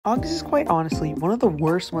August is quite honestly one of the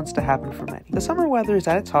worst months to happen for many. The summer weather is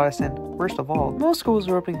at its hottest and, worst of all, most schools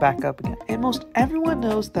are opening back up again. And most everyone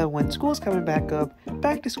knows that when school's coming back up,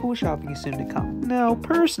 back to school shopping is soon to come. Now,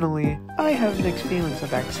 personally, I have mixed feelings on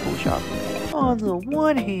back to school shopping. On the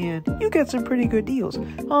one hand, you get some pretty good deals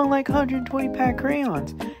on like 120 pack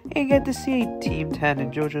crayons and get to see a Team 10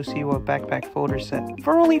 and JoJo Siwa backpack folder set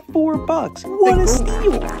for only $4. What a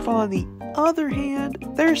steal! On the other hand,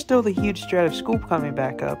 there's still the huge threat of school coming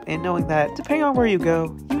back up and knowing that, depending on where you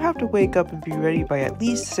go, you have to wake up and be ready by at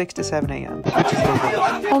least 6 to 7 a.m. which is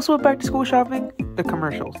the Also with back to school shopping, the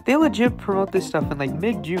commercials. They legit promote this stuff in like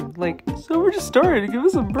mid-June, like, so we're just starting, give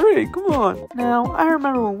us a break, come on. Now, I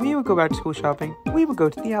remember when we would go back to school shopping, we would go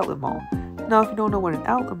to the outlet mall. Now, if you don't know what an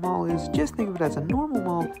outlet mall is, just think of it as a normal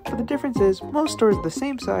mall, but the difference is most stores are the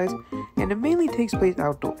same size, and it mainly takes place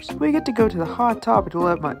outdoors. We get to go to the hot topic to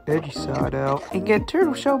let my edgy side out and get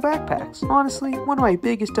turtle shell backpacks. Honestly, one of my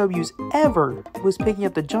biggest W's ever was picking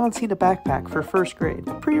up the John Cena backpack for first grade.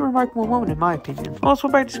 A pretty remarkable moment in my opinion. Also,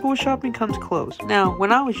 back to school shopping comes clothes. Now,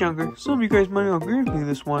 when I was younger, some of you guys might not agree with me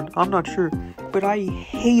this one, I'm not sure, but I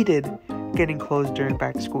hated getting clothes during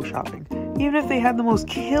back to school shopping. Even if they had the most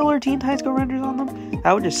killer Teen Titans Go renders on them,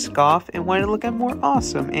 I would just scoff and want to look at more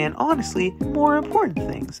awesome and honestly more important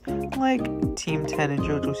things, like Team 10 and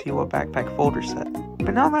JoJo Siwa backpack folder set.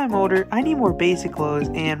 But now that I'm older, I need more basic clothes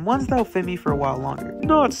and ones that'll fit me for a while longer.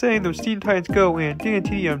 Not saying those Teen Titans Go and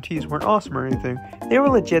DNTMTs weren't awesome or anything, they were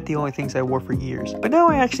legit the only things I wore for years. But now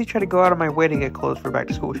I actually try to go out of my way to get clothes for back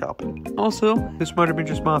to school shopping. Also, this might have been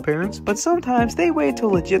just my parents, but sometimes they wait till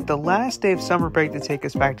legit the last day of summer break to take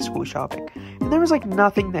us back to school shopping. And there was like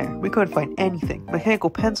nothing there. We couldn't find anything. Mechanical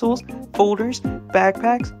pencils, folders,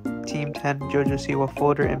 backpacks, Team 10 JoJo Siwa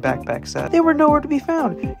folder and backpack set. They were nowhere to be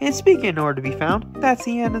found. And speaking of nowhere to be found, that's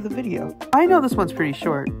the end of the video. I know this one's pretty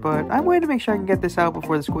short, but I wanted to make sure I can get this out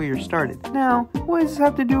before the school year started. Now, what does this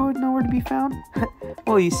have to do with nowhere to be found?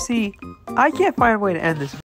 Well, you see, I can't find a way to end this